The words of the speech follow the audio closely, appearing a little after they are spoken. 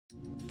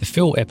The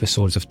full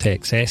episodes of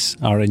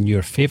TechCess are in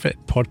your favourite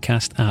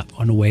podcast app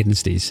on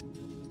Wednesdays.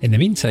 In the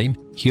meantime,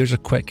 here's a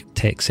quick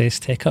TechCess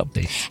tech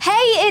update.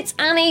 Hey, it's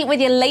Annie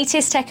with your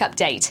latest tech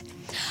update.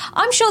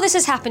 I'm sure this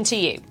has happened to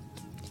you.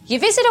 You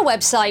visit a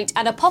website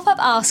and a pop-up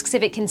asks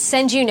if it can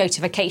send you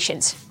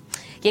notifications.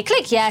 You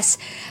click yes,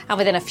 and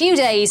within a few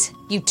days,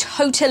 you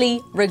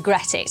totally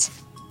regret it.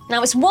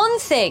 Now, it's one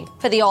thing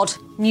for the odd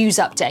news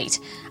update,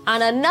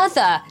 and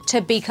another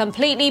to be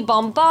completely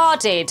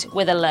bombarded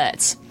with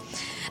alerts.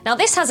 Now,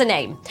 this has a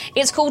name.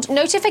 It's called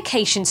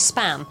notification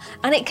spam,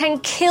 and it can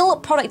kill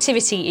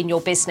productivity in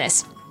your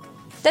business.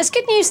 There's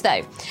good news,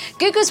 though.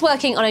 Google's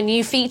working on a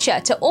new feature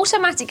to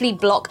automatically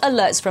block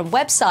alerts from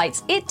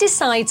websites it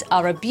decides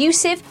are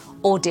abusive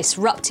or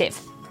disruptive.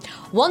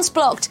 Once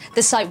blocked,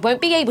 the site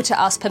won't be able to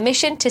ask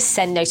permission to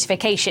send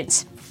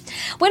notifications.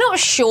 We're not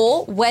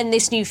sure when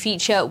this new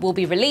feature will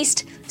be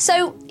released,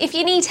 so if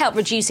you need help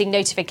reducing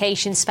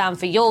notification spam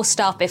for your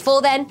staff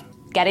before then,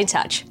 get in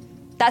touch.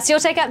 That's your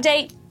tech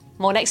update.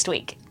 More next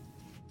week.